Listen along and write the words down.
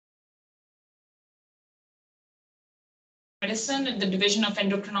Medicine at the Division of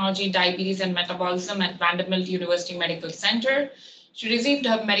Endocrinology, Diabetes and Metabolism at Vanderbilt University Medical Center. She received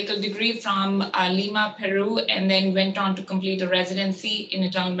her medical degree from Lima, Peru, and then went on to complete a residency in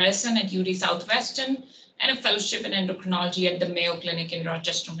internal medicine at UT Southwestern and a fellowship in endocrinology at the Mayo Clinic in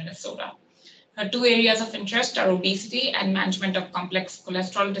Rochester, Minnesota. Her two areas of interest are obesity and management of complex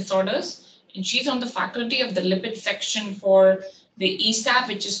cholesterol disorders. And she's on the faculty of the Lipid section for the ESAP,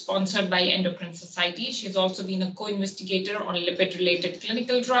 which is sponsored by Endocrine Society. She's also been a co-investigator on lipid-related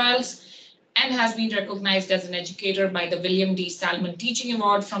clinical trials and has been recognized as an educator by the William D. Salmon Teaching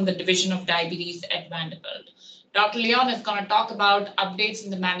Award from the Division of Diabetes at Vanderbilt. Dr. Leon is going to talk about updates in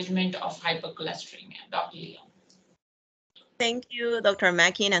the management of hypercholesteremia. Dr. Leon. Thank you, Dr.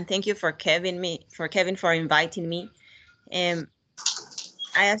 Makin, and thank you for Kevin for inviting me.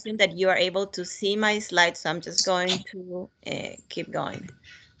 I assume that you are able to see my slides, so I'm just going to keep going.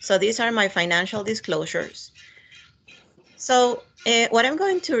 So these are my financial disclosures. So what I'm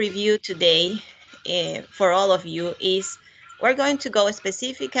going to review today for all of you is we're going to go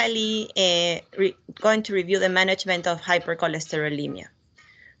specifically going to review the management of hypercholesterolemia.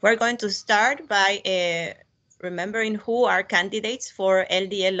 We're going to start by remembering who are candidates for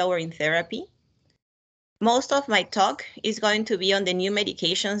LDL lowering therapy. Most of my talk is going to be on the new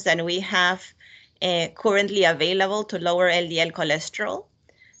medications that we have currently available to lower LDL cholesterol.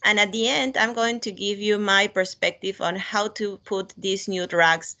 And at the end, I'm going to give you my perspective on how to put these new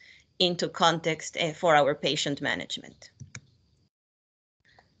drugs into context for our patient management.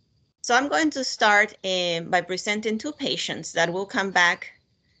 So I'm going to start by presenting two patients that will come back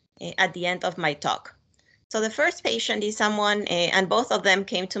at the end of my talk. So the first patient is someone, and both of them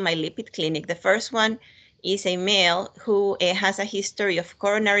came to my lipid clinic. The first one is a male who has a history of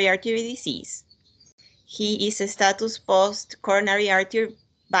coronary artery disease. He is a status post coronary artery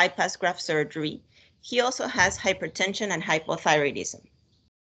bypass graft surgery. He also has hypertension and hypothyroidism.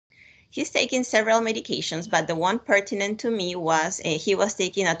 He's taking several medications, but the one pertinent to me was he was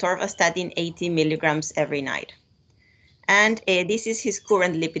taking atorvastatin 80 milligrams every night. And this is his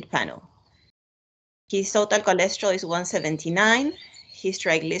current lipid panel. His total cholesterol is 179. His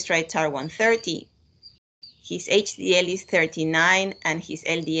triglycerides are 130. His HDL is 39 and his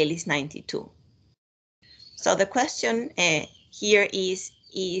LDL is 92. So the question here is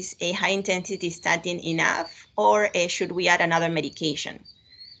a high intensity statin enough, or should we add another medication?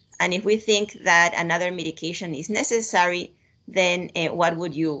 And if we think that another medication is necessary, then what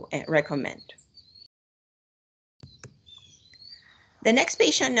would you recommend? The next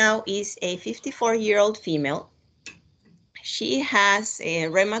patient now is a 54-year-old female. She has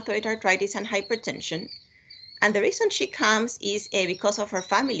rheumatoid arthritis and hypertension. And the reason she comes is because of her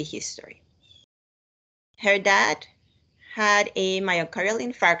family history. Her dad had a myocardial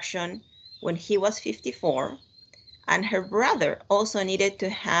infarction when he was 54, and her brother also needed to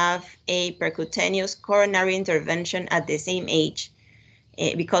have a percutaneous coronary intervention at the same age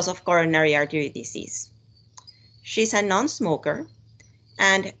because of coronary artery disease. She's a non-smoker,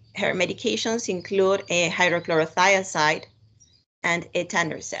 and her medications include a hydrochlorothiazide and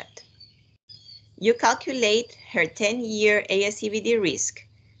etanercept. You calculate her 10-year ASCVD risk,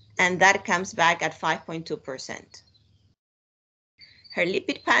 and that comes back at 5.2%. Her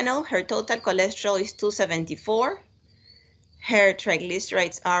lipid panel, her total cholesterol is 274. Her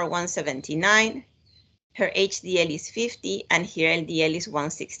triglycerides are 179. Her HDL is 50, and her LDL is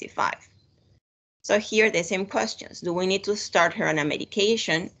 165. So here the same questions. Do we need to start her on a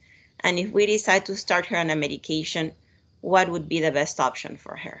medication? And if we decide to start her on a medication, what would be the best option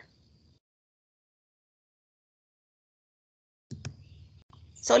for her?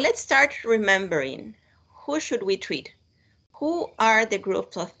 So let's start remembering, who should we treat? Who are the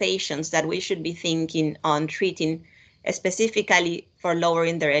groups of patients that we should be thinking on treating specifically for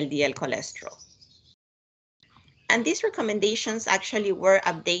lowering their LDL cholesterol? And these recommendations actually were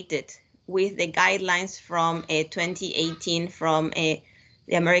updated with the guidelines from 2018 from the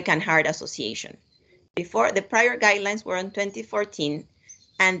American Heart Association. Before, the prior guidelines were in 2014,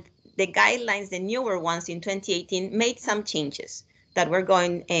 and the guidelines, the newer ones in 2018, made some changes that we're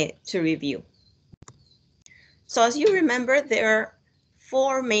going to review. So as you remember, there are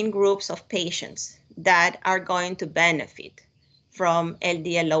four main groups of patients that are going to benefit from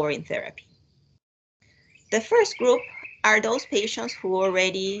LDL lowering therapy. The first group are those patients who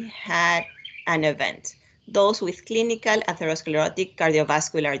already had an event, those with clinical atherosclerotic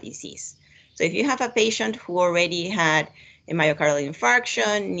cardiovascular disease. So if you have a patient who already had a myocardial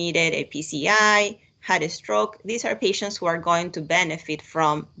infarction, needed a PCI, had a stroke, these are patients who are going to benefit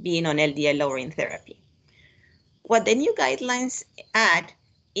from being on LDL lowering therapy. What the new guidelines add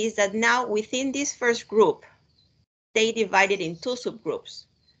is that now within this first group, they divided in two subgroups,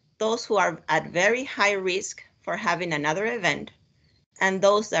 those who are at very high risk for having another event and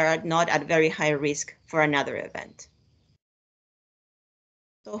those that are not at very high risk for another event.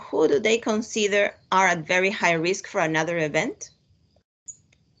 So who do they consider are at very high risk for another event?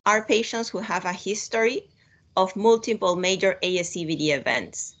 Are patients who have a history of multiple major ASCVD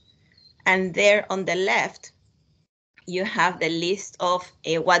events. And there on the left, you have the list of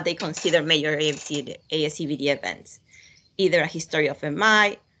what they consider major ASCVD events, either a history of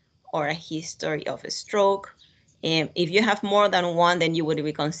MI or a history of a stroke. If you have more than one, then you would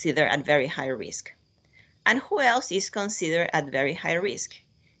be considered at very high risk. And who else is considered at very high risk?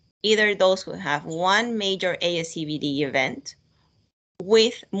 Either those who have one major ASCVD event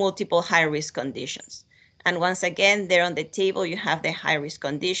with multiple high-risk conditions. And once again, there on the table, you have the high-risk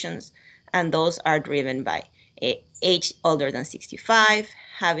conditions, and those are driven by age older than 65,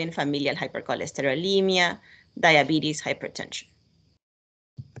 having familial hypercholesterolemia, diabetes, hypertension.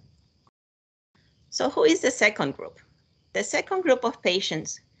 So who is the second group? The second group of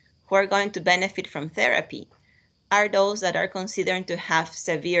patients who are going to benefit from therapy are those that are considered to have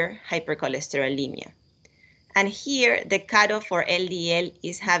severe hypercholesterolemia. And here, the cutoff for LDL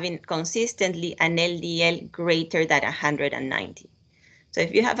is having consistently an LDL greater than 190. So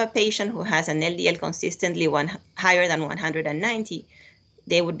if you have a patient who has an LDL consistently higher than 190,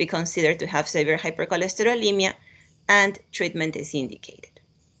 they would be considered to have severe hypercholesterolemia, and treatment is indicated.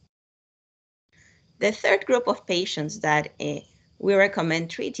 The third group of patients that we recommend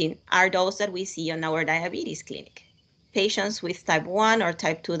treating are those that we see on our diabetes clinic. Patients with type 1 or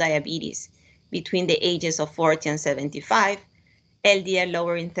type 2 diabetes between the ages of 40 and 75, LDL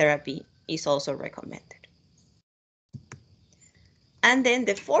lowering therapy is also recommended. And then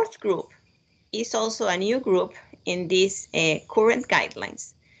the fourth group is also a new group in these current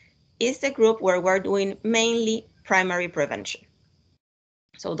guidelines. It's the group where we're doing mainly primary prevention.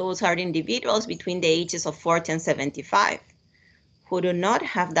 So those are individuals between the ages of 40 and 75 who do not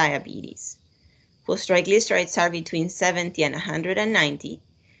have diabetes, whose triglycerides are between 70 and 190.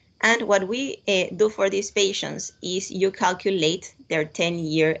 And what we do for these patients is you calculate their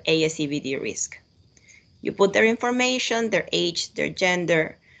 10-year ASCVD risk. You put their information, their age, their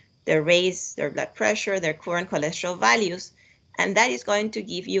gender, their race, their blood pressure, their current cholesterol values, and that is going to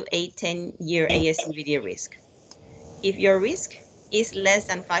give you a 10-year ASCVD risk. If your risk is less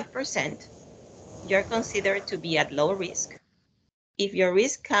than 5%, you're considered to be at low risk. If your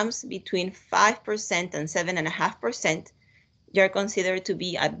risk comes between 5% and 7.5%, you're considered to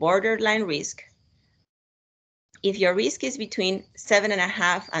be at borderline risk. If your risk is between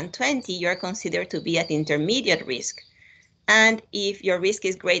 7.5 and 20, you're considered to be at intermediate risk. And if your risk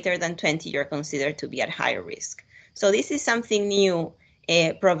is greater than 20, you're considered to be at higher risk. So this is something new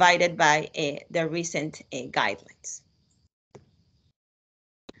provided by the recent guidelines.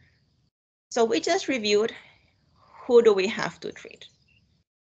 So we just reviewed who do we have to treat.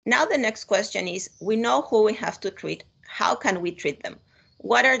 Now the next question is, we know who we have to treat. How can we treat them?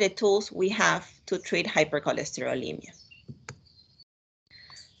 What are the tools we have to treat hypercholesterolemia?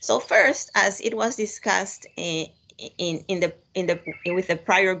 So first, as it was discussed with the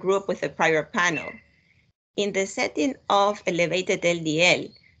prior group, with the prior panel, in the setting of elevated LDL,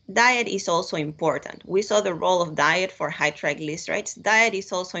 diet is also important. We saw the role of diet for high triglycerides. Diet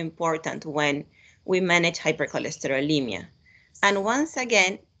is also important when we manage hypercholesterolemia. And once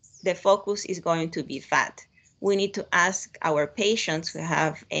again, the focus is going to be fat. We need to ask our patients who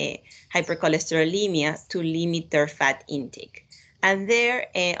have a hypercholesterolemia to limit their fat intake. And there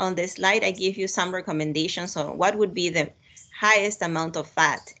on the slide, I give you some recommendations on what would be the highest amount of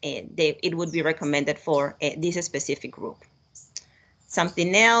fat it would be recommended for this specific group.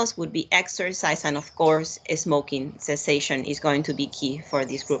 Something else would be exercise, and of course, smoking cessation is going to be key for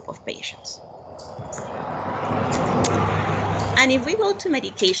this group of patients. And if we go to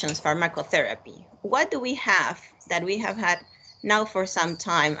medications, pharmacotherapy, what do we have that we have had now for some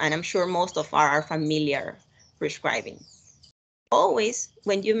time, and I'm sure most of are familiar prescribing? Always,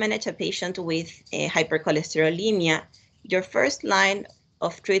 when you manage a patient with hypercholesterolemia, your first line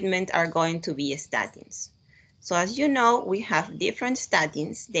of treatment are going to be statins. So as you know, we have different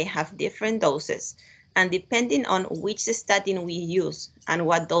statins, they have different doses, and depending on which statin we use and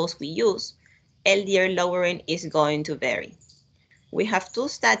what dose we use, LDL lowering is going to vary. We have two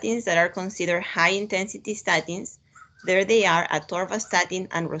statins that are considered high-intensity statins. There they are, atorvastatin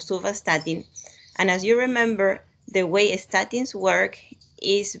and rosuvastatin. And as you remember, the way statins work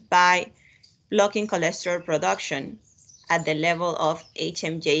is by blocking cholesterol production at the level of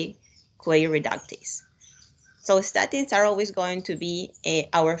HMG-CoA reductase. So statins are always going to be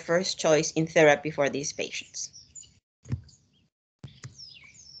our first choice in therapy for these patients.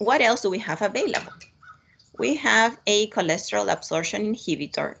 what else do we have available? We have a cholesterol absorption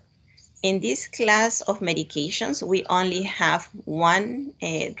inhibitor. In this class of medications, we only have one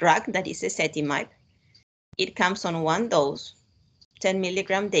drug, that is ezetimibe. It comes on one dose, 10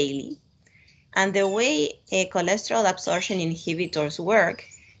 milligram daily. And the way cholesterol absorption inhibitors work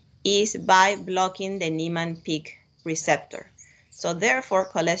is by blocking the Niemann-Pick receptor. So therefore,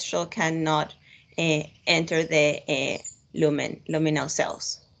 cholesterol cannot enter the luminal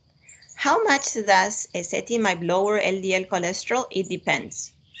cells. How much does ezetimibe lower LDL cholesterol? It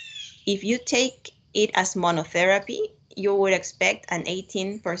depends. If you take it as monotherapy, you would expect an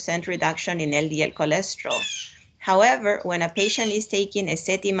 18% reduction in LDL cholesterol. However, when a patient is taking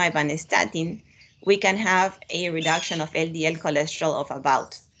ezetimibe and a statin, we can have a reduction of LDL cholesterol of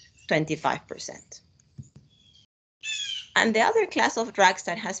about 25%. And the other class of drugs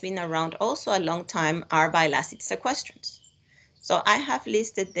that has been around also a long time are bile acid sequestrants. So I have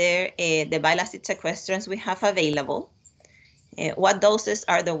listed there the bile acid sequestrants we have available, what doses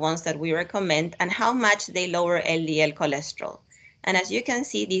are the ones that we recommend, and how much they lower LDL cholesterol. And as you can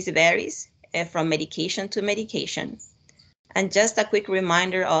see, this varies from medication to medication. And just a quick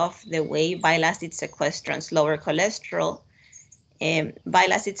reminder of the way bile acid sequestrants lower cholesterol.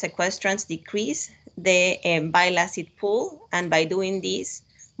 Bile acid sequestrants decrease the bile acid pool, and by doing this,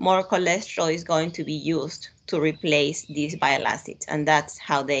 more cholesterol is going to be used to replace these bile acids, and that's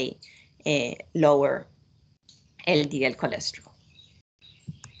how they lower LDL cholesterol.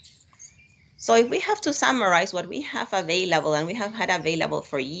 So if we have to summarize what we have available and we have had available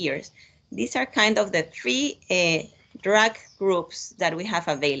for years, these are kind of the three drug groups that we have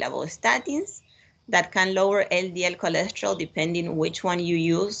available. Statins that can lower LDL cholesterol depending which one you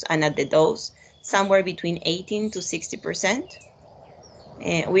use and at the dose, somewhere between 18 to 60%.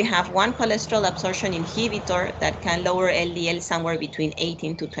 We have one cholesterol absorption inhibitor that can lower LDL somewhere between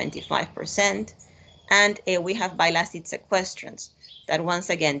 18 to 25%. And we have bile acid sequestrants that, once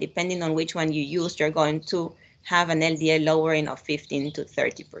again, depending on which one you use, you're going to have an LDL lowering of 15 to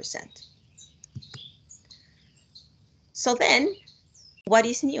 30%. So then, what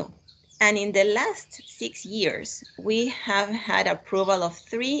is new? And in the last 6 years, we have had approval of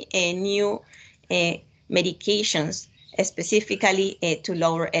 3 new medications specifically to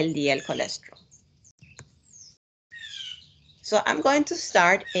lower LDL cholesterol. So I'm going to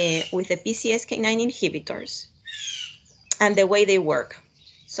start with the PCSK9 inhibitors and the way they work.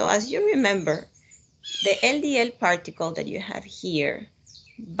 So as you remember, the LDL particle that you have here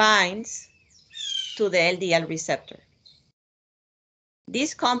binds to the LDL receptor.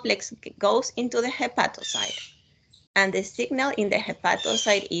 This complex goes into the hepatocyte, and the signal in the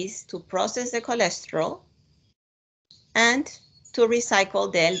hepatocyte is to process the cholesterol and to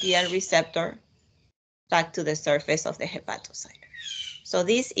recycle the LDL receptor back to the surface of the hepatocyte. So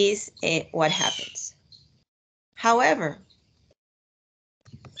this is what happens. However,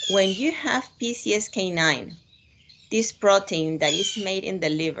 when you have PCSK9, this protein that is made in the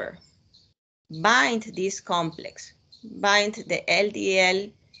liver, bind this complex, bind the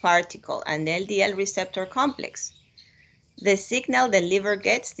LDL particle and the LDL receptor complex, the signal the liver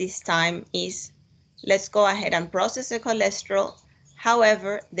gets this time is, let's go ahead and process the cholesterol.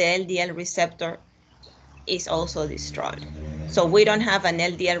 However, the LDL receptor is also destroyed. So we don't have an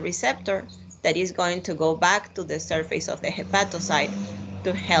LDL receptor that is going to go back to the surface of the hepatocyte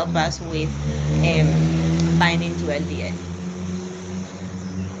to help us with binding to LDL.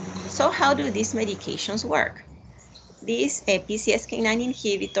 So how do these medications work? These PCSK9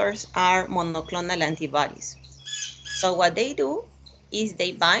 inhibitors are monoclonal antibodies. So what they do is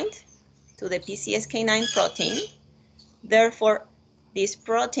they bind to the PCSK9 protein. Therefore, this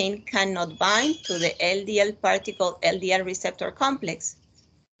protein cannot bind to the LDL particle LDL receptor complex,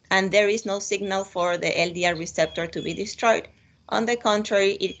 and there is no signal for the LDL receptor to be destroyed. On the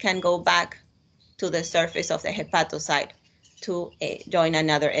contrary, it can go back to the surface of the hepatocyte to join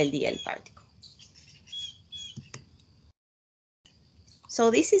another LDL particle.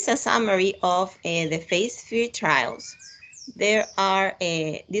 So this is a summary of the phase 3 trials. There are,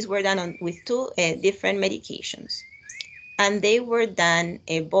 these were done with 2 different medications. And they were done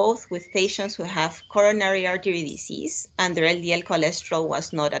both with patients who have coronary artery disease and their LDL cholesterol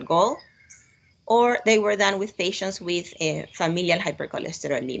was not at goal, or they were done with patients with familial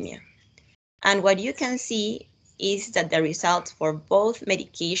hypercholesterolemia. And what you can see is that the results for both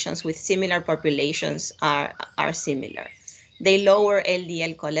medications with similar populations are similar. They lower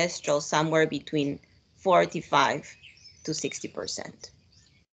LDL cholesterol somewhere between 45 to 60%.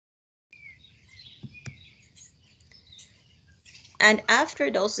 And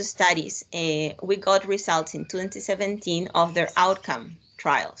after those studies, we got results in 2017 of their outcome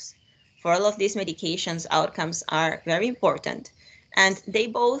trials. For all of these medications, outcomes are very important, and they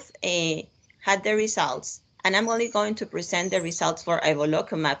both had the results. And I'm only going to present the results for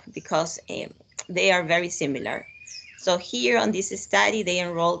evolocumab because they are very similar. So here on this study, they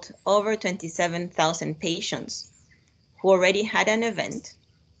enrolled over 27,000 patients who already had an event,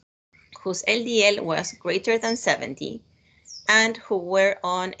 whose LDL was greater than 70, and who were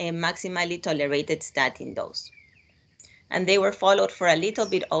on a maximally tolerated statin dose. And they were followed for a little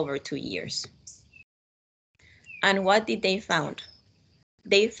bit over 2 years. And what did they found?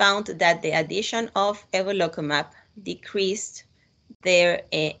 They found that the addition of evolocumab decreased their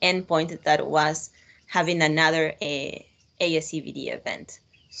endpoint that was having another ASCVD event.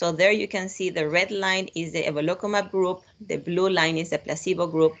 So there you can see the red line is the evolocumab group, the blue line is the placebo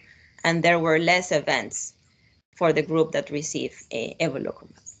group, and there were less events for the group that received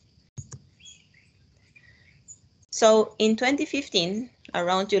evolocumab. So in 2015,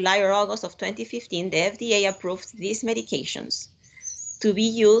 around July or August of 2015, the FDA approved these medications to be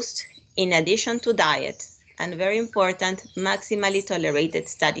used in addition to diet and, very important, maximally tolerated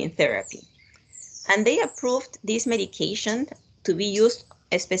statin therapy. And they approved this medication to be used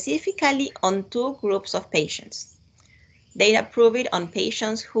specifically on 2 groups of patients. They approved it on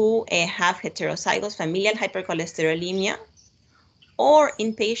patients who have heterozygous familial hypercholesterolemia, or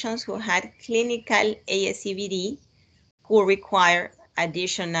in patients who had clinical ASCVD who require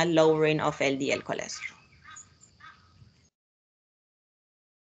additional lowering of LDL cholesterol.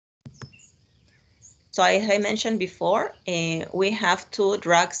 So as I mentioned before, we have 2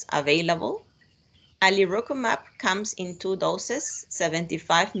 drugs available. Alirocumab comes in 2 doses,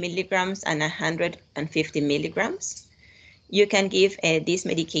 75 milligrams and 150 milligrams. You can give these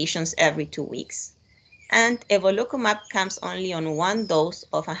medications every 2 weeks. And evolocumab comes only on 1 dose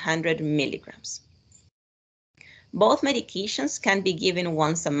of 100 milligrams. Both medications can be given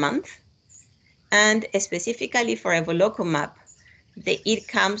once a month. And specifically for evolocumab, it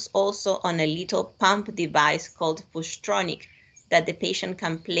comes also on a little pump device called Pushtronic that the patient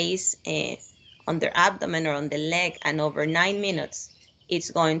can place on their abdomen or on the leg, and over 9 minutes,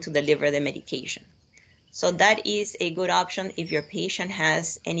 it's going to deliver the medication. So that is a good option if your patient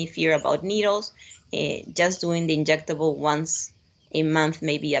has any fear about needles. Just doing the injectable once a month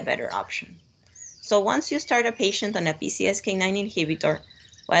may be a better option. So once you start a patient on a PCSK9 inhibitor,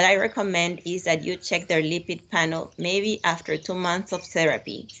 what I recommend is that you check their lipid panel maybe after 2 months of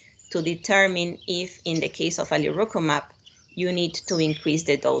therapy to determine if, in the case of alirocumab, you need to increase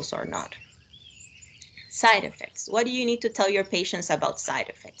the dose or not. Side effects. What do you need to tell your patients about side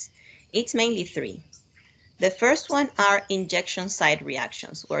effects? It's mainly 3. The first one are injection site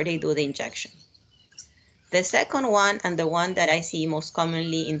reactions, where they do the injection. The second one, and the one that I see most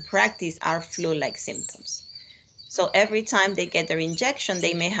commonly in practice, are flu-like symptoms. So every time they get their injection,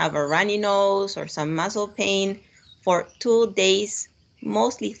 they may have a runny nose or some muscle pain for 2 days,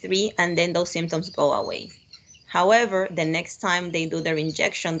 mostly 3, and then those symptoms go away. However, the next time they do their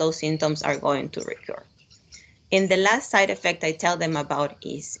injection, those symptoms are going to recur. And the last side effect I tell them about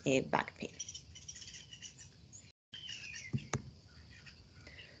is back pain.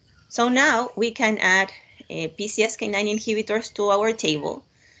 So now we can add PCSK9 inhibitors to our table.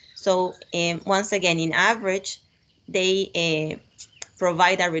 So once again, in average, they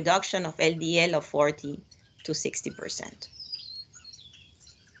provide a reduction of LDL of 40 to 60%.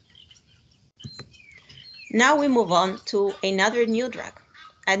 Now we move on to another new drug,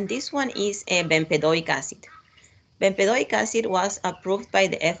 and this one is bempedoic acid. Bempedoic acid was approved by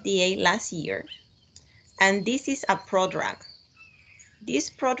the FDA last year, and this is a prodrug. This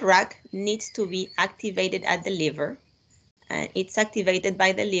prodrug needs to be activated at the liver, and it's activated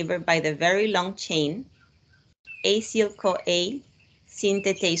by the liver by the very long chain acyl-CoA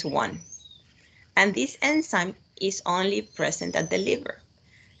synthetase 1. And this enzyme is only present at the liver.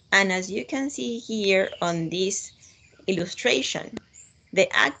 And as you can see here on this illustration,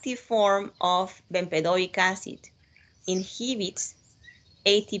 the active form of bempedoic acid inhibits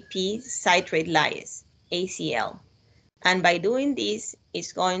ATP citrate lyase, ACL. And by doing this,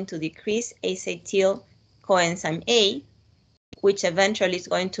 it's going to decrease acetyl coenzyme A, which eventually is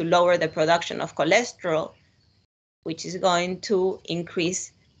going to lower the production of cholesterol, which is going to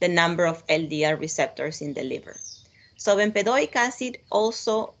increase the number of LDL receptors in the liver. So bempedoic acid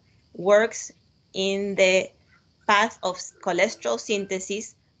also works in the path of cholesterol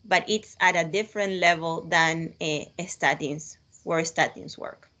synthesis, but it's at a different level than statins, where statins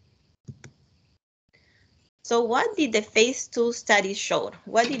work. So what did the phase 2 study show?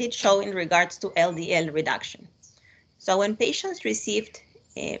 What did it show in regards to LDL reduction? So when patients received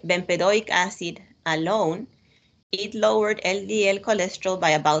bempedoic acid alone, it lowered LDL cholesterol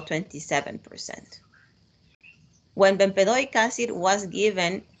by about 27%. When bempedoic acid was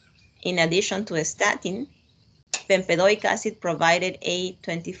given in addition to a statin, bempedoic acid provided a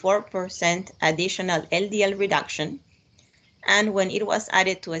 24% additional LDL reduction, and when it was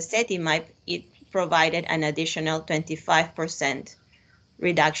added to ezetimibe, it provided an additional 25%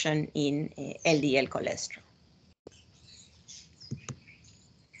 reduction in LDL cholesterol.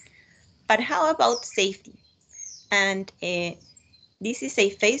 But how about safety? And this is a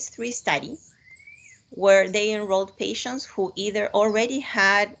phase 3 study where they enrolled patients who either already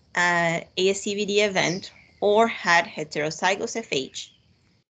had an ASCVD event or had heterozygous FH,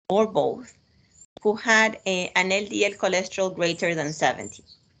 or both, who had an LDL cholesterol greater than 70.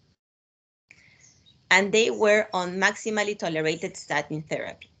 And they were on maximally tolerated statin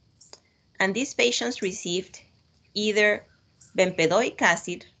therapy. And these patients received either bempedoic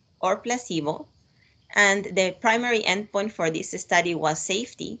acid or placebo, and the primary endpoint for this study was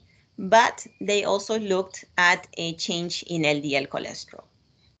safety, but they also looked at a change in LDL cholesterol.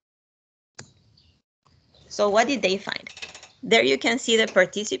 So what did they find? There you can see the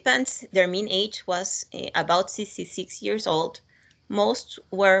participants. Their mean age was about 66 years old. Most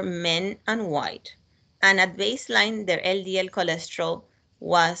were men and white. And at baseline, their LDL cholesterol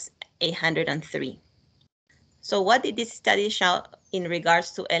was 103. So what did this study show in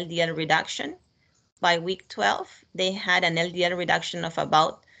regards to LDL reduction? By week 12, they had an LDL reduction of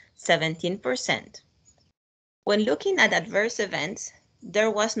about 17%. When looking at adverse events,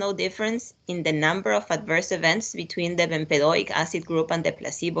 there was no difference in the number of adverse events between the bempedoic acid group and the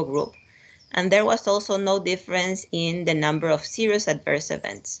placebo group, and there was also no difference in the number of serious adverse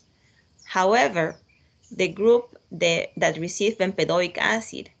events. However, the group that received bempedoic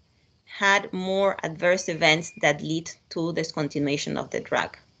acid had more adverse events that lead to discontinuation of the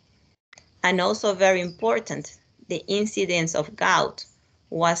drug. And also very important, the incidence of gout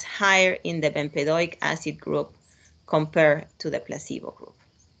was higher in the bempedoic acid group compared to the placebo group.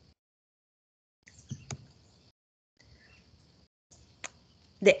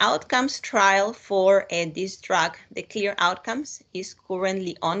 The outcomes trial for this drug, the CLEAR Outcomes, is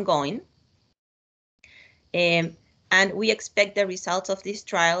currently ongoing. And we expect the results of this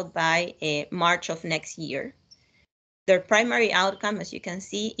trial by March of next year. Their primary outcome, as you can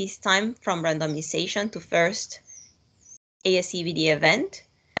see, is time from randomization to first ASCVD event,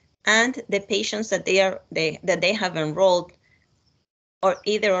 and the patients that they have enrolled or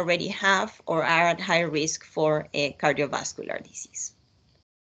either already have or are at high risk for a cardiovascular disease.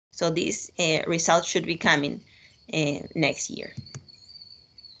 So these results should be coming next year.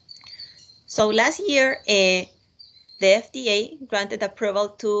 So last year, the FDA granted approval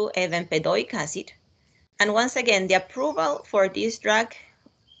to bempedoic acid. And once again, the approval for this drug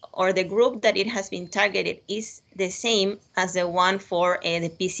or the group that it has been targeted is the same as the one for the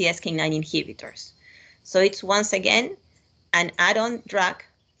PCSK9 inhibitors. So it's once again an add-on drug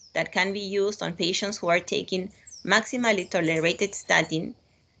that can be used on patients who are taking maximally tolerated statin,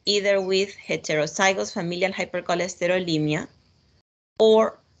 either with heterozygous familial hypercholesterolemia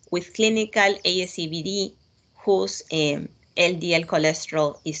or with clinical ASCVD whose LDL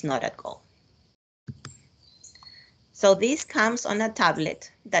cholesterol is not at goal. So this comes on a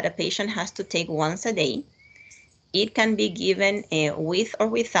tablet that a patient has to take once a day. It can be given with or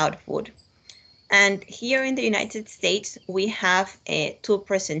without food. And here in the United States, we have two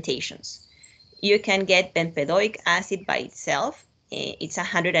presentations. You can get bempedoic acid by itself. It's a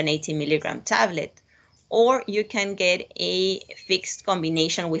 180 milligram tablet, or you can get a fixed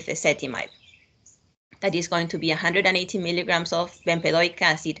combination with ezetimibe. That is going to be 180 milligrams of bempedoic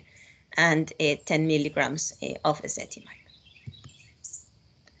acid and 10 milligrams of ezetimibe.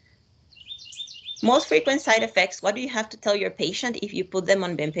 Most frequent side effects, what do you have to tell your patient if you put them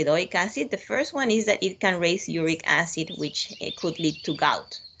on bempedoic acid? The first one is that it can raise uric acid, which could lead to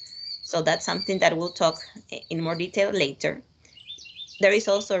gout. So that's something that we'll talk in more detail later. There is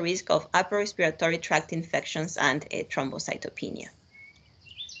also a risk of upper respiratory tract infections and thrombocytopenia.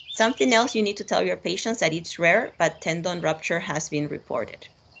 Something else you need to tell your patients that it's rare, but tendon rupture has been reported.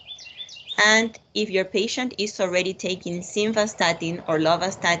 And if your patient is already taking simvastatin or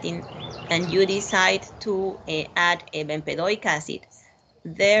lovastatin and you decide to add a bempedoic acid,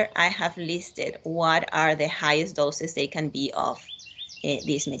 there I have listed what are the highest doses they can be of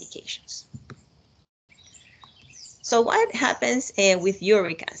these medications. So what happens with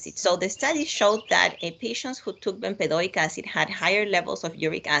uric acid? So the study showed that patients who took bempedoic acid had higher levels of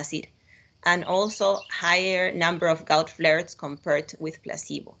uric acid and also higher number of gout flares compared with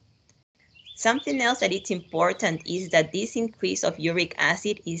placebo. Something else that it's important is that this increase of uric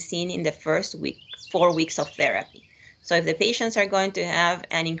acid is seen in the first 4 weeks of therapy. So if the patients are going to have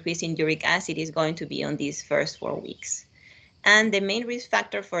an increase in uric acid, it's going to be on these first 4 weeks. And the main risk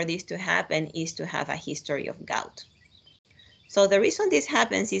factor for this to happen is to have a history of gout. So the reason this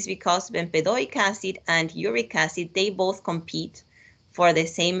happens is because bempedoic acid and uric acid, they both compete for the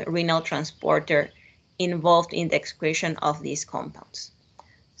same renal transporter involved in the excretion of these compounds.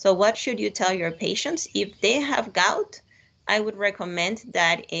 So what should you tell your patients? If they have gout, I would recommend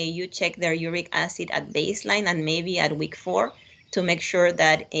that you check their uric acid at baseline and maybe at week 4 to make sure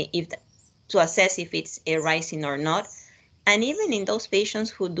that to assess if it's rising or not. And even in those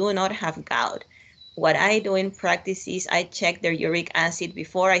patients who do not have gout, what I do in practice is I check their uric acid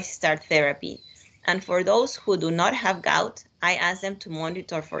before I start therapy. And for those who do not have gout, I ask them to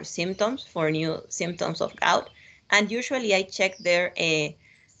monitor for symptoms, for new symptoms of gout. And usually I check their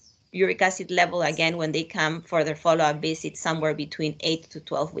uric acid level again when they come for their follow-up visit somewhere between 8 to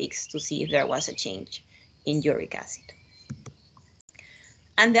 12 weeks to see if there was a change in uric acid.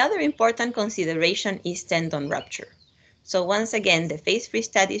 And the other important consideration is tendon rupture. So once again, the phase 3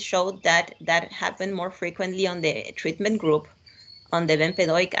 studies showed that that happened more frequently on the treatment group, on the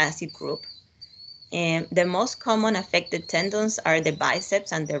bempedoic acid group. And the most common affected tendons are the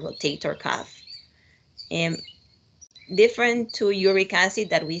biceps and the rotator cuff. Different to uric acid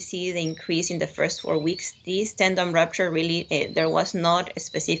that we see the increase in the first 4 weeks, this tendon rupture really, there was not a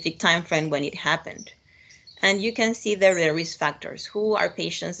specific time frame when it happened. And you can see there the risk factors. Who are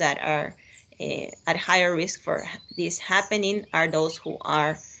patients that are at higher risk for this happening are those who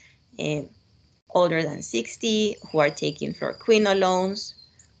are older than 60, who are taking fluoroquinolones,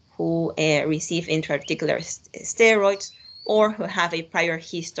 who receive intra-articular steroids, or who have a prior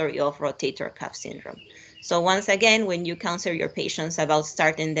history of rotator cuff syndrome. So once again, when you counsel your patients about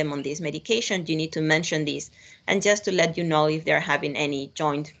starting them on this medication, you need to mention this, and just to let you know if they're having any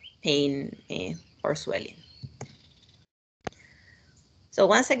joint pain or swelling. So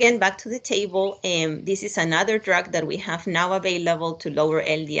once again, back to the table, this is another drug that we have now available to lower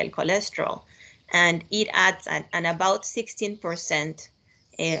LDL cholesterol, and it adds an about 16%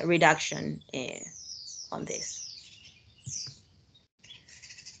 reduction on this.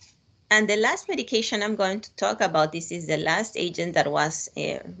 And the last medication I'm going to talk about, this is the last agent that was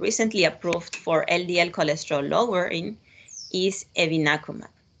recently approved for LDL cholesterol lowering, is evinacumab.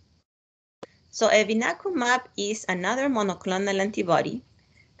 So evinacumab is another monoclonal antibody,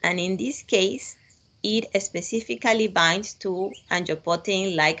 and in this case, it specifically binds to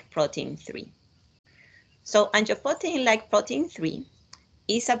angiopoietin-like protein 3. So angiopoietin-like protein 3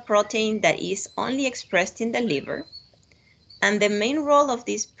 is a protein that is only expressed in the liver, and the main role of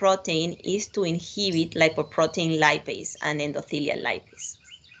this protein is to inhibit lipoprotein lipase and endothelial lipase.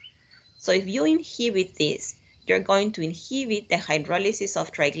 So if you inhibit this, you're going to inhibit the hydrolysis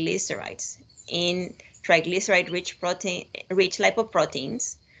of triglycerides in triglyceride-rich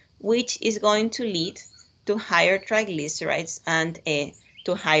lipoproteins, which is going to lead to higher triglycerides and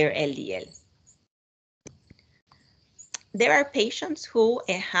to higher LDL. There are patients who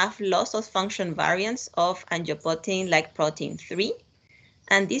have loss of function variants of angiopoietin-like protein 3,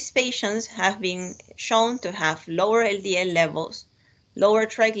 and these patients have been shown to have lower LDL levels, lower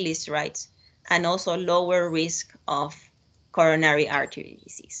triglycerides, and also lower risk of coronary artery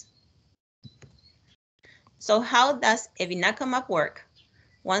disease. So how does evinacumab work?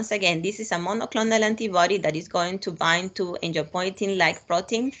 Once again, this is a monoclonal antibody that is going to bind to angiopoietin-like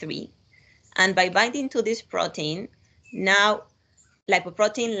protein 3. And by binding to this protein, now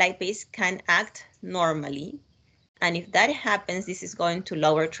lipoprotein lipase can act normally. And if that happens, this is going to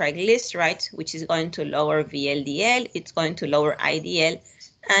lower triglycerides, which is going to lower VLDL, it's going to lower IDL,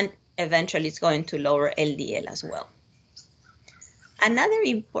 and eventually it's going to lower LDL as well. Another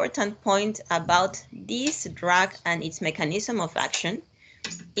important point about this drug and its mechanism of action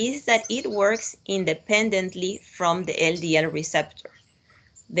is that it works independently from the LDL receptor.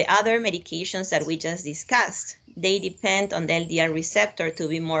 The other medications that we just discussed, they depend on the LDL receptor to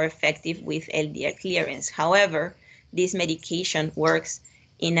be more effective with LDL clearance. However, this medication works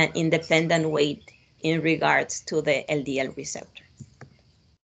in an independent way in regards to the LDL receptor.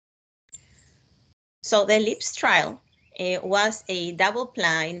 So the LIPS trial was a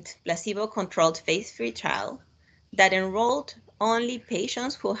double-blind, placebo-controlled phase 3 trial that enrolled only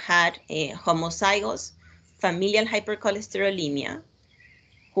patients who had a homozygous familial hypercholesterolemia,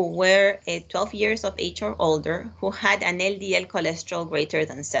 who were 12 years of age or older, who had an LDL cholesterol greater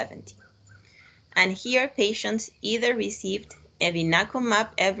than 70. And here patients either received evinacumab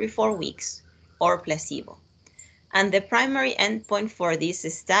every 4 weeks or placebo. And the primary endpoint for this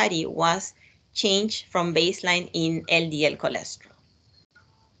study was change from baseline in LDL cholesterol.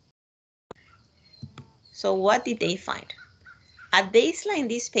 So what did they find? At baseline,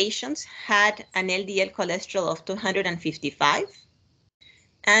 these patients had an LDL cholesterol of 255,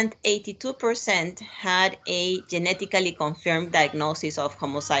 and 82% had a genetically confirmed diagnosis of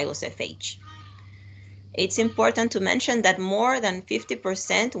homozygous FH. It's important to mention that more than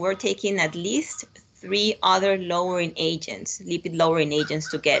 50% were taking at least 3 other lowering agents, lipid lowering agents,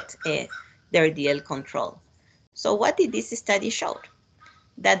 to get their LDL control. So what did this study show?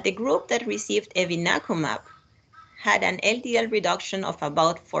 That the group that received evinacumab had an LDL reduction of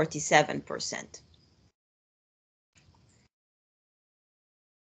about 47%.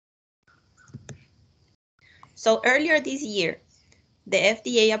 So earlier this year, the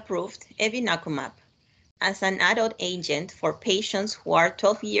FDA approved evinacumab as an add-on agent for patients who are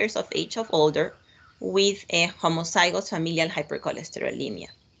 12 years of age or older with a homozygous familial hypercholesterolemia.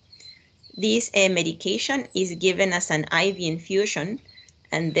 This medication is given as an IV infusion,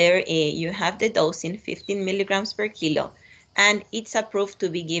 and there you have the dosing, 15 milligrams per kilo, and it's approved to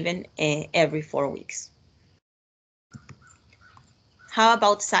be given every 4 weeks. How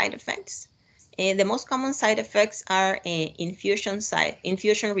about side effects? The most common side effects are infusion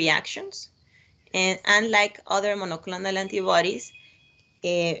reactions, and unlike other monoclonal antibodies,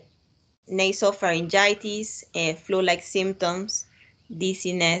 nasopharyngitis, flu-like symptoms,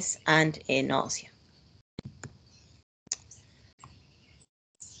 dizziness, and nausea.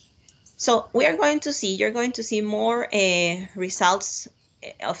 So you're going to see more results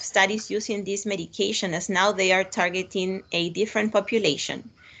of studies using this medication, as now they are targeting a different population.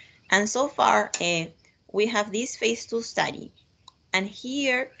 And so far, we have this phase 2 study. And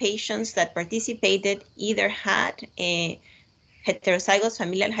here, patients that participated either had a heterozygous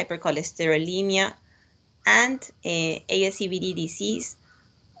familial hypercholesterolemia and ASCVD disease,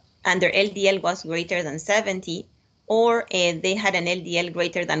 and their LDL was greater than 70, or they had an LDL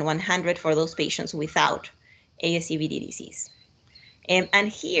greater than 100 for those patients without ASCVD disease. And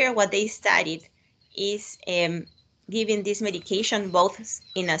here, what they studied is giving this medication both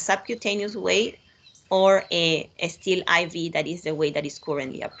in a subcutaneous way or a still IV, that is the way that is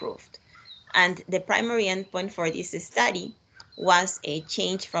currently approved. And the primary endpoint for this study was a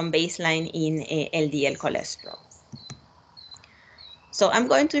change from baseline in LDL cholesterol. So I'm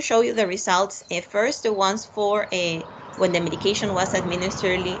going to show you the results. First, the ones for when the medication was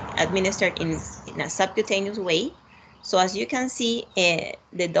administered in a subcutaneous way. So as you can see,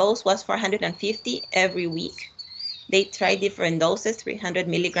 the dose was 450 every week. They tried different doses, 300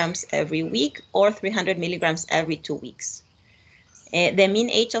 milligrams every week or 300 milligrams every 2 weeks. The mean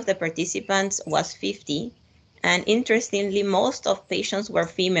age of the participants was 50. And interestingly, most of patients were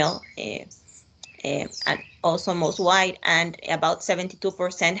female, and also most white, and about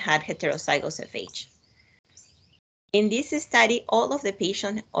 72% had heterozygous FH. In this study, all of the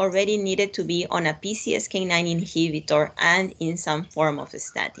patients already needed to be on a PCSK9 inhibitor and in some form of a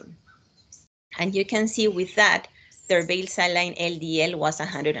statin. And you can see with that, their baseline LDL was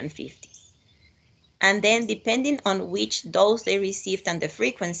 150. And then depending on which dose they received and the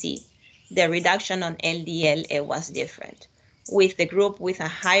frequency, the reduction on LDL was different. With the group with a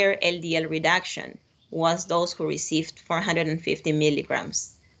higher LDL reduction was those who received 450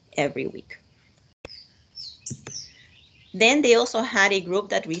 milligrams every week. Then they also had a group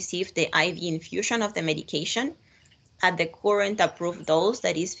that received the IV infusion of the medication at the current approved dose,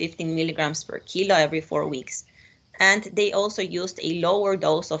 that is 15 milligrams per kilo every 4 weeks. And they also used a lower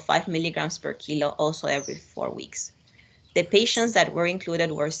dose of 5 milligrams per kilo also every 4 weeks. The patients that were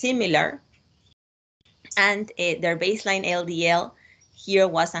included were similar, and their baseline LDL here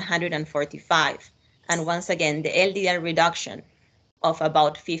was 145. And once again, the LDL reduction of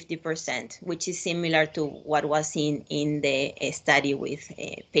about 50%, which is similar to what was seen in the study with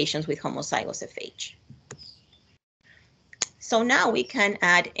patients with homozygous FH. So now we can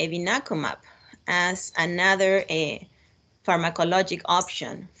add evinacumab as another pharmacologic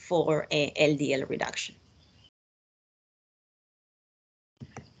option for LDL reduction.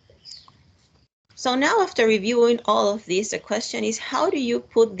 So now, after reviewing all of this, the question is, how do you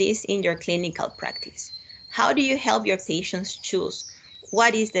put this in your clinical practice? How do you help your patients choose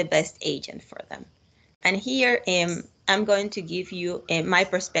what is the best agent for them? And here, I'm going to give you my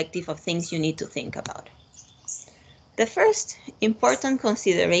perspective of things you need to think about. The first important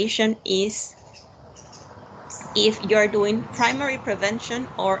consideration is if you're doing primary prevention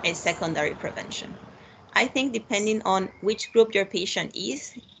or a secondary prevention. I think depending on which group your patient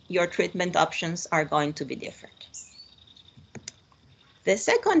is, your treatment options are going to be different. The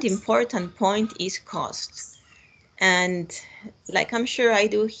second important point is cost. And like I'm sure I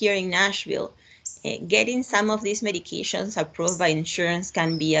do here in Nashville, getting some of these medications approved by insurance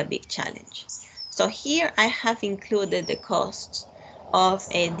can be a big challenge. So here I have included the costs of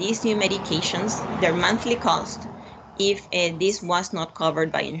these new medications, their monthly cost, if this was not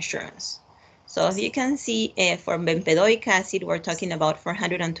covered by insurance. So as you can see, for bempedoic acid, we're talking about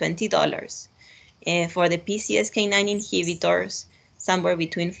 $420. For the PCSK9 inhibitors, somewhere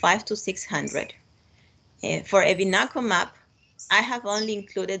between $500 to $600. For evinacumab, I have only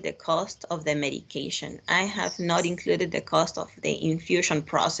included the cost of the medication. I have not included the cost of the infusion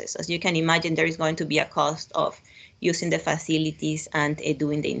process. As you can imagine, there is going to be a cost of using the facilities and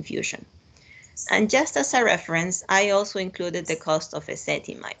doing the infusion. And just as a reference, I also included the cost of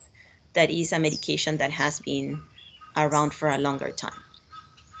ezetimibe. That is a medication that has been around for a longer time.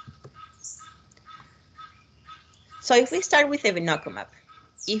 So if we start with evinacumab,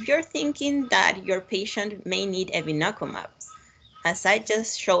 if you're thinking that your patient may need evinacumab, as I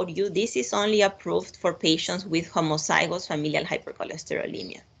just showed you, this is only approved for patients with homozygous familial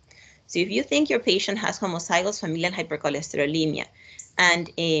hypercholesterolemia. So if you think your patient has homozygous familial hypercholesterolemia and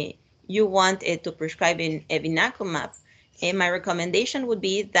you want to prescribe evinacumab, my recommendation would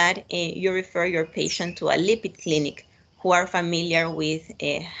be that you refer your patient to a lipid clinic who are familiar with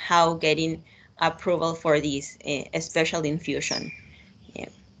how getting approval for this special infusion.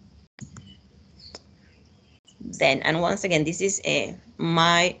 Then, and once again, this is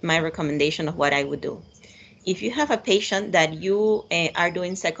my recommendation of what I would do. If you have a patient that you are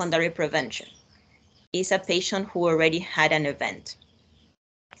doing secondary prevention, is a patient who already had an event,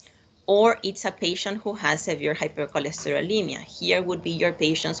 or it's a patient who has severe hypercholesterolemia. Here would be your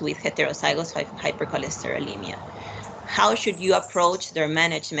patients with heterozygous hypercholesterolemia. How should you approach their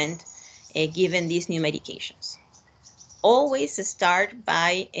management given these new medications? Always start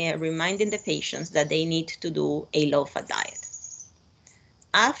by reminding the patients that they need to do a low-fat diet.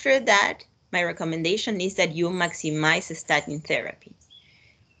 After that, my recommendation is that you maximize statin therapy.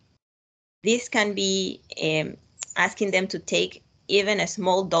 This can be asking them to take even a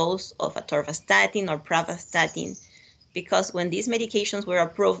small dose of atorvastatin or pravastatin, because when these medications were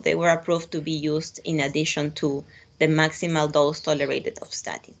approved, they were approved to be used in addition to the maximal dose tolerated of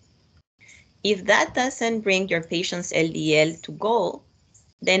statin. If that doesn't bring your patient's LDL to goal,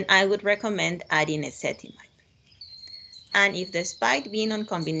 then I would recommend adding ezetimibe. And if despite being on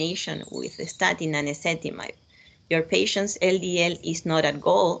combination with statin and ezetimibe, your patient's LDL is not at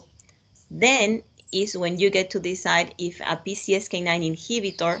goal, then is when you get to decide if a PCSK9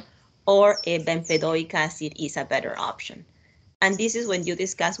 inhibitor or a bempedoic acid is a better option. And this is when you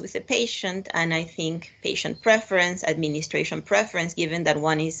discuss with the patient, and I think patient preference, administration preference, given that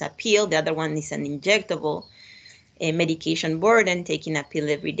one is a pill, the other one is an injectable, a medication burden, taking a pill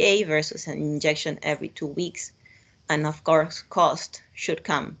every day versus an injection every 2 weeks. And of course, cost should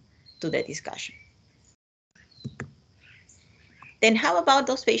come to the discussion. Then how about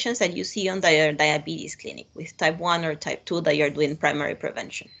those patients that you see on their diabetes clinic with type 1 or type 2 that you're doing primary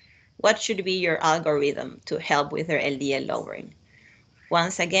prevention? What should be your algorithm to help with their LDL lowering?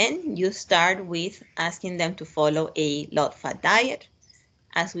 Once again, you start with asking them to follow a low-fat diet,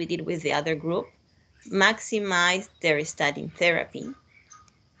 as we did with the other group, maximize their statin therapy,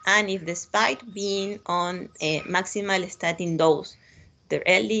 and if despite being on a maximal statin dose, their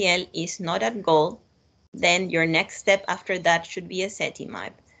LDL is not at goal, then your next step after that should be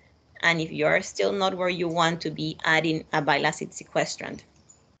ezetimibe. And if you're still not where you want to be, adding a bile acid sequestrant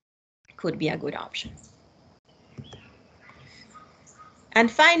could be a good option. And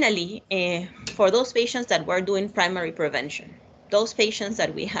finally, for those patients that we're doing primary prevention, those patients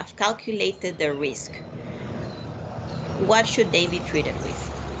that we have calculated their risk, what should they be treated with?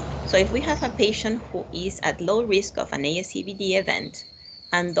 So if we have a patient who is at low risk of an ASCVD event,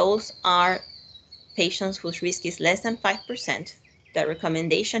 and those are patients whose risk is less than 5%, the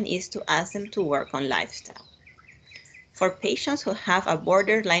recommendation is to ask them to work on lifestyle. For patients who have a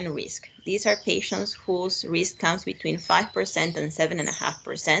borderline risk, these are patients whose risk comes between 5% and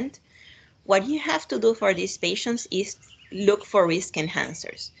 7.5%. What you have to do for these patients is look for risk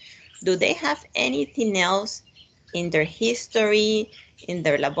enhancers. Do they have anything else in their history, in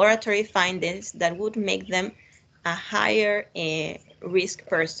their laboratory findings that would make them a higher risk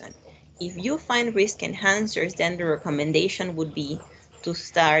person? If you find risk enhancers, then the recommendation would be to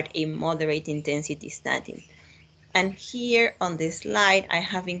start a moderate intensity statin. And here on this slide, I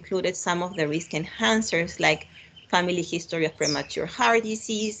have included some of the risk enhancers like family history of premature heart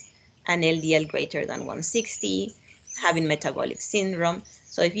disease, an LDL greater than 160, having metabolic syndrome.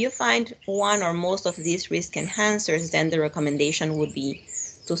 So if you find one or most of these risk enhancers, then the recommendation would be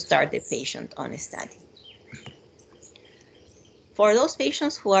to start the patient on a statin. For those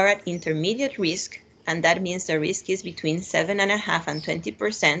patients who are at intermediate risk, and that means the risk is between 7.5% and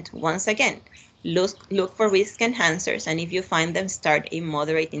 20%, once again, look for risk enhancers, and if you find them, start a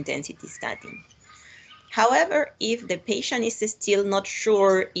moderate intensity statin. However, if the patient is still not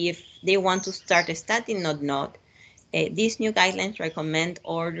sure if they want to start a statin or not, these new guidelines recommend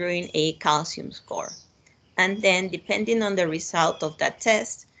ordering a calcium score. And then depending on the result of that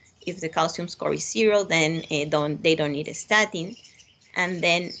test, if the calcium score is 0, then they don't need a statin. And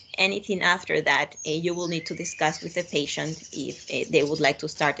then anything after that, you will need to discuss with the patient if they would like to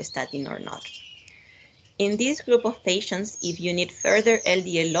start a statin or not. In this group of patients, if you need further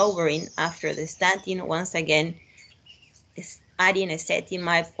LDL lowering after the statin, once again, adding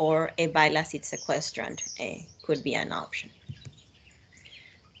ezetimibe or a bile acid sequestrant could be an option.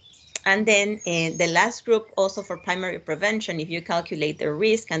 And then the last group, also for primary prevention, if you calculate the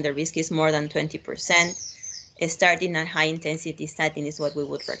risk and the risk is more than 20%, starting a high intensity statin is what we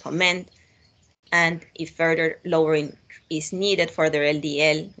would recommend. And if further lowering is needed for their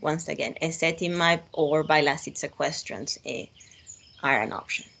LDL, once again, ezetimibe or bile acid sequestrants are an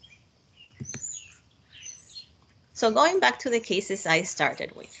option. So going back to the cases I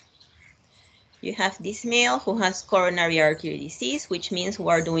started with. You have this male who has coronary artery disease, which means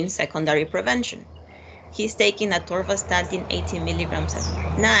we are doing secondary prevention. He's taking atorvastatin 80 milligrams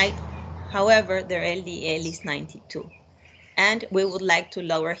at night. However, their LDL is 92, and we would like to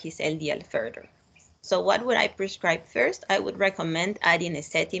lower his LDL further. So what would I prescribe first? I would recommend adding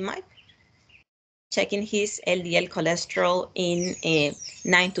ezetimibe, checking his LDL cholesterol in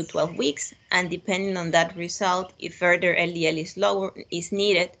 9 to 12 weeks, and depending on that result, if further LDL is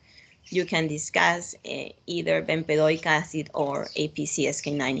needed, you can discuss either bempedoic acid or a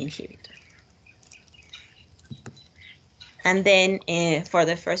PCSK9 inhibitor. And then for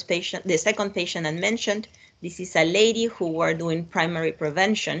the first patient, the second patient I mentioned, this is a lady who were doing primary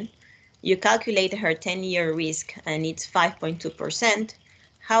prevention. You calculate her 10-year risk and it's 5.2%.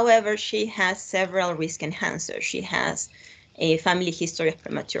 However, she has several risk enhancers. She has a family history of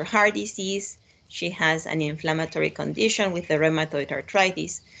premature heart disease. She has an inflammatory condition with the rheumatoid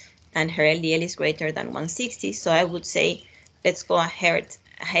arthritis, and her LDL is greater than 160. So I would say, let's go ahead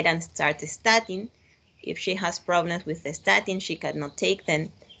and start the statin. If she has problems with the statin, she cannot take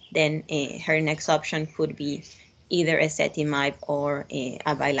them, then her next option could be either ezetimibe or a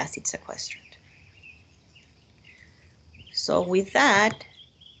bile acid sequestrant. So with that,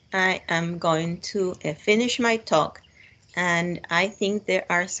 I am going to finish my talk. And I think there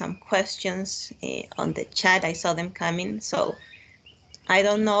are some questions on the chat. I saw them coming. So I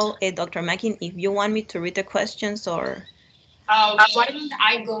don't know, Dr. Makin, if you want me to read the questions or... Why don't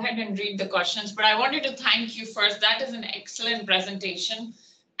I go ahead and read the questions, but I wanted to thank you first. That is an excellent presentation.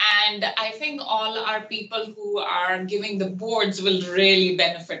 And I think all our people who are giving the boards will really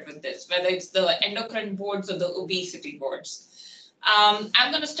benefit with this, whether it's the endocrine boards or the obesity boards.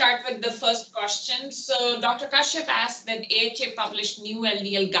 I'm going to start with the first question. So Dr. Kashyap asked that AHA published new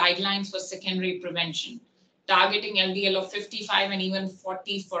LDL guidelines for secondary prevention, targeting LDL of 55 and even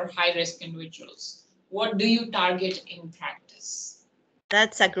 40 for high-risk individuals. What do you target in practice?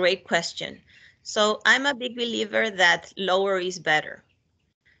 That's a great question. So I'm a big believer that lower is better.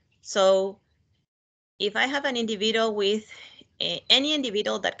 So if I have an individual with any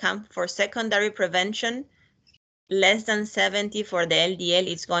individual that comes for secondary prevention, less than 70 for the LDL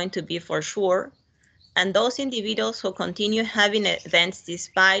is going to be for sure. And those individuals who continue having events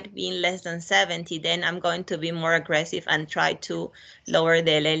despite being less than 70, then I'm going to be more aggressive and try to lower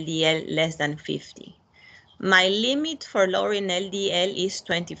the LDL less than 50. My limit for lowering LDL is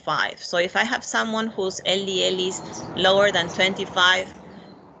 25. So if I have someone whose LDL is lower than 25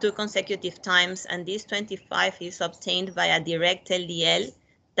 2 consecutive times, and this 25 is obtained by a direct LDL,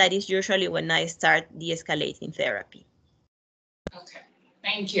 that is usually when I start de-escalating therapy. Okay,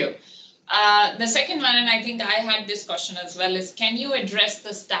 thank you. The second one, and I think I had this question as well, is can you address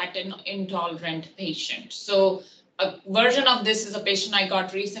the statin intolerant patient? So a version of this is a patient I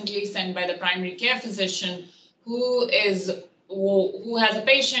got recently sent by the primary care physician who has a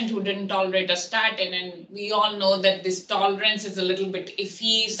patient who didn't tolerate a statin, and we all know that this tolerance is a little bit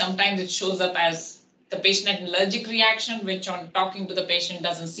iffy. Sometimes it shows up as the patient had an allergic reaction, which on talking to the patient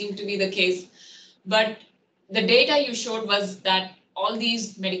doesn't seem to be the case. But the data you showed was that all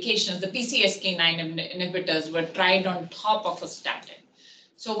these medications, the PCSK9 inhibitors, were tried on top of a statin.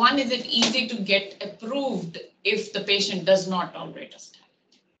 So one, is it easy to get approved if the patient does not tolerate a statin?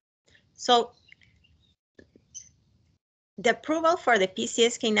 So the approval for the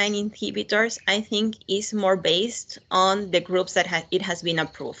PCSK9 inhibitors, I think, is more based on the groups that it has been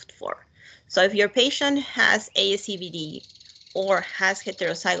approved for. So if your patient has ASCVD or has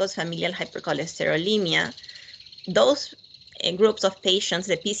heterozygous familial hypercholesterolemia, those groups of patients,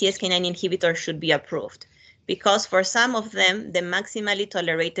 the PCSK9 inhibitor should be approved, because for some of them, the maximally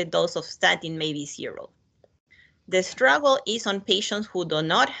tolerated dose of statin may be 0. The struggle is on patients who do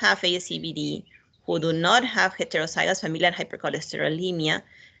not have ASCVD, who do not have heterozygous familial hypercholesterolemia,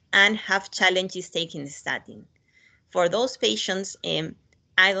 and have challenges taking statin. For those patients,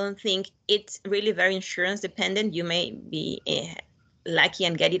 I don't think it's really very insurance dependent. You may be lucky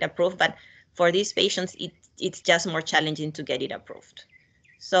and get it approved, but for these patients, it's just more challenging to get it approved.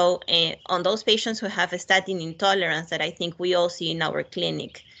 So on those patients who have a statin intolerance that I think we all see in our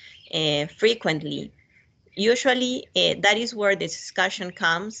clinic frequently, usually that is where the discussion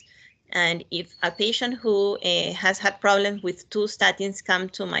comes. And if a patient who has had problems with 2 statins come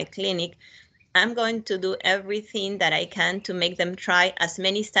to my clinic, I'm going to do everything that I can to make them try as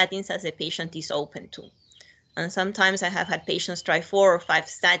many statins as the patient is open to. And sometimes I have had patients try 4 or 5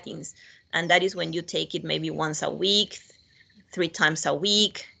 statins, and that is when you take it maybe once a week, 3 times a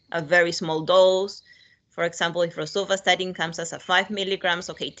week, a very small dose. For example, if rosuvastatin comes as a 5 milligrams,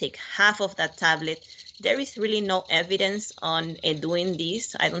 okay, take half of that tablet. There is really no evidence on doing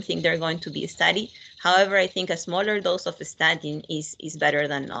this. I don't think they're going to be studied. However, I think a smaller dose of statin is better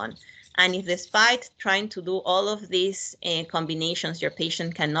than none. And if despite trying to do all of these combinations, your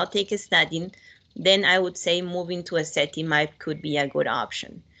patient cannot take a statin, then I would say moving to ezetimibe could be a good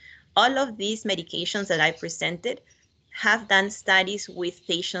option. All of these medications that I presented have done studies with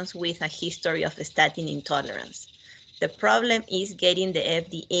patients with a history of statin intolerance. The problem is getting the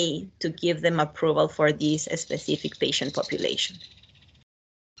FDA to give them approval for this specific patient population.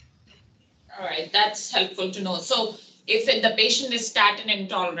 All right, that's helpful to know. So if the patient is statin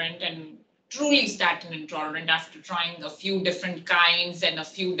intolerant and truly statin intolerant after trying a few different kinds and a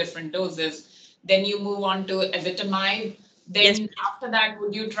few different doses, then you move on to ezetimibe. Then yes. After that,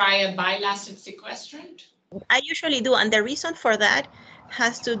 would you try a bile acid sequestrant? I usually do, and the reason for that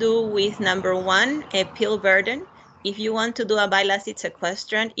has to do with, number one, a pill burden. If you want to do a bile acid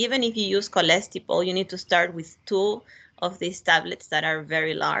sequestrant, even if you use cholesterol, you need to start with 2 of these tablets that are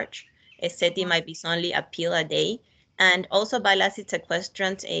very large. Ezetimibe is only a pill a day. And also bile acid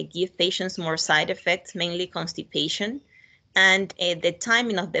sequestrants give patients more side effects, mainly constipation. And the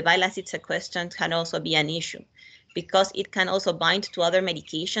timing of the bile acid sequestrant can also be an issue, because it can also bind to other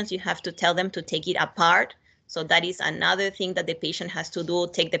medications. You have to tell them to take it apart. So that is another thing that the patient has to do,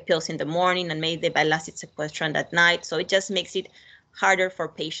 take the pills in the morning and make the bile acid sequestrant at night. So it just makes it harder for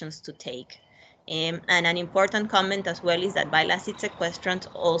patients to take. And an important comment as well is that bile acid sequestrants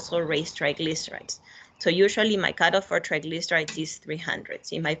also raise triglycerides. So usually my cutoff for triglycerides is 300.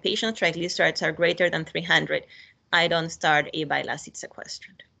 So if my patient's triglycerides are greater than 300, I don't start a bile acid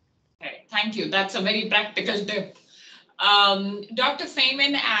sequestrant. Okay, thank you. That's a very practical tip. Dr.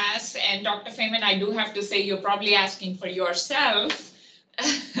 Feynman asks, and Dr. Feynman, I do have to say, you're probably asking for yourself.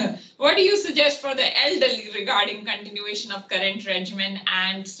 What do you suggest for the elderly regarding continuation of current regimen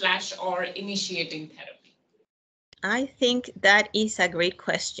and/or initiating therapy? I think that is a great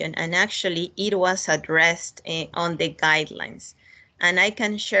question, and actually it was addressed on the guidelines. And I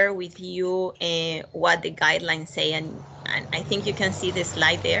can share with you what the guidelines say, and I think you can see the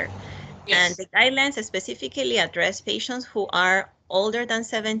slide there. Yes. And the guidelines specifically address patients who are older than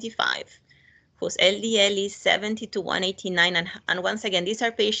 75, whose LDL is 70 to 189. And once again, these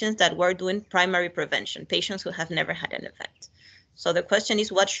are patients that were doing primary prevention, patients who have never had an event. So the question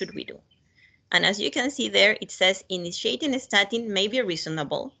is, what should we do? And as you can see there, it says initiating a statin may be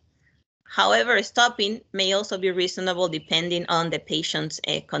reasonable. However, stopping may also be reasonable depending on the patient's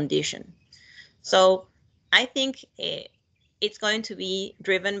condition. So I think it's going to be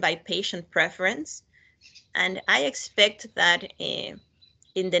driven by patient preference. And I expect that in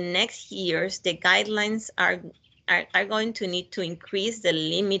the next years, the guidelines are going to need to increase the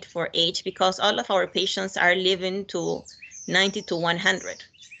limit for age, because all of our patients are living to 90 to 100.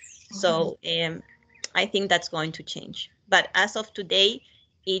 So I think that's going to change. But as of today,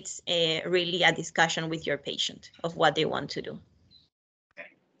 it's really a discussion with your patient of what they want to do. Okay,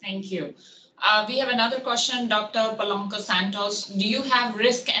 thank you. We have another question, Dr. Polanco Santos. Do you have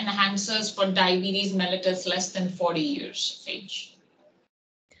risk enhancers for diabetes mellitus less than 40 years of age?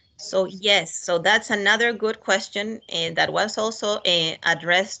 So yes, so that's another good question that was also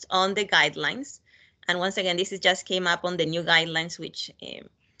addressed on the guidelines. And once again, this is just came up on the new guidelines, which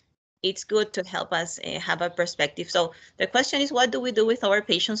it's good to help us have a perspective. So the question is, what do we do with our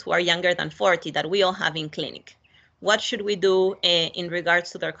patients who are younger than 40 that we all have in clinic? What should we do in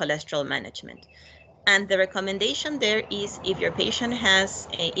regards to their cholesterol management? And the recommendation there is, if your patient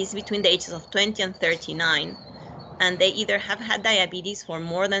is between the ages of 20 and 39, and they either have had diabetes for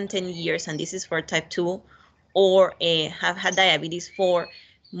more than 10 years, and this is for type 2, or have had diabetes for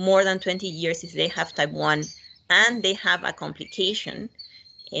more than 20 years if they have type 1, and they have a complication,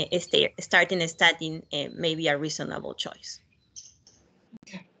 starting a statin may be a reasonable choice.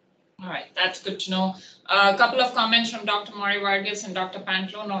 Okay. All right, that's good to know. A couple of comments from Dr. Maury Vargas and Dr.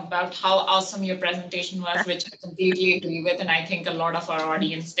 Pantaloon about how awesome your presentation was, which I completely agree with, and I think a lot of our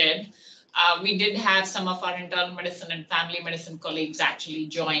audience did. We did have some of our internal medicine and family medicine colleagues actually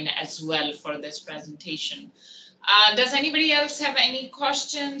join as well for this presentation. Does anybody else have any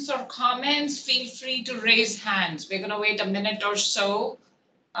questions or comments? Feel free to raise hands. We're going to wait a minute or so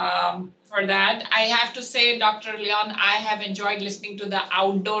for that. I have to say, Dr. Leon, I have enjoyed listening to the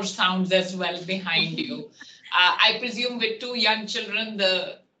outdoor sounds as well behind you. I presume with 2 young children,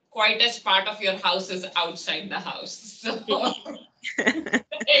 the quietest part of your house is outside the house. So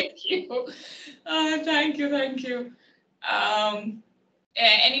thank you. Thank you, thank you.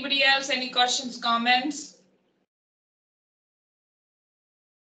 Anybody else, any questions, comments?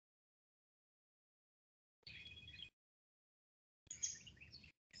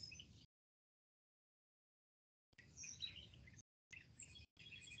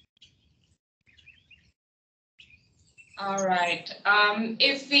 All right.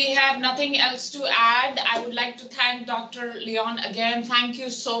 If we have nothing else to add, I would like to thank Dr. Leon again. Thank you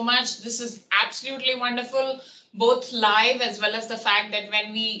so much. This is absolutely wonderful, both live as well as the fact that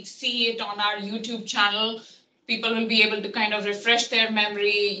when we see it on our YouTube channel, people will be able to kind of refresh their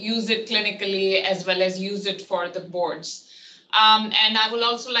memory, use it clinically, as well as use it for the boards. And I will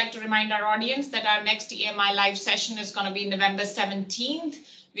also like to remind our audience that our next EMI live session is going to be November 17th.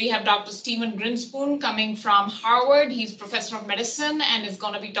 We have Dr. Stephen Grinspoon coming from Harvard. He's professor of medicine and is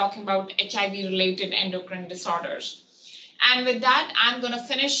going to be talking about HIV-related endocrine disorders. And with that, I'm going to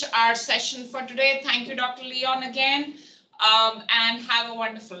finish our session for today. Thank you, Dr. Leon, again, and have a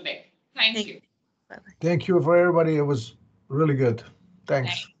wonderful day. Thank you. Thank you for everybody. It was really good.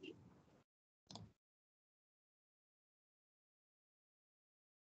 Thanks.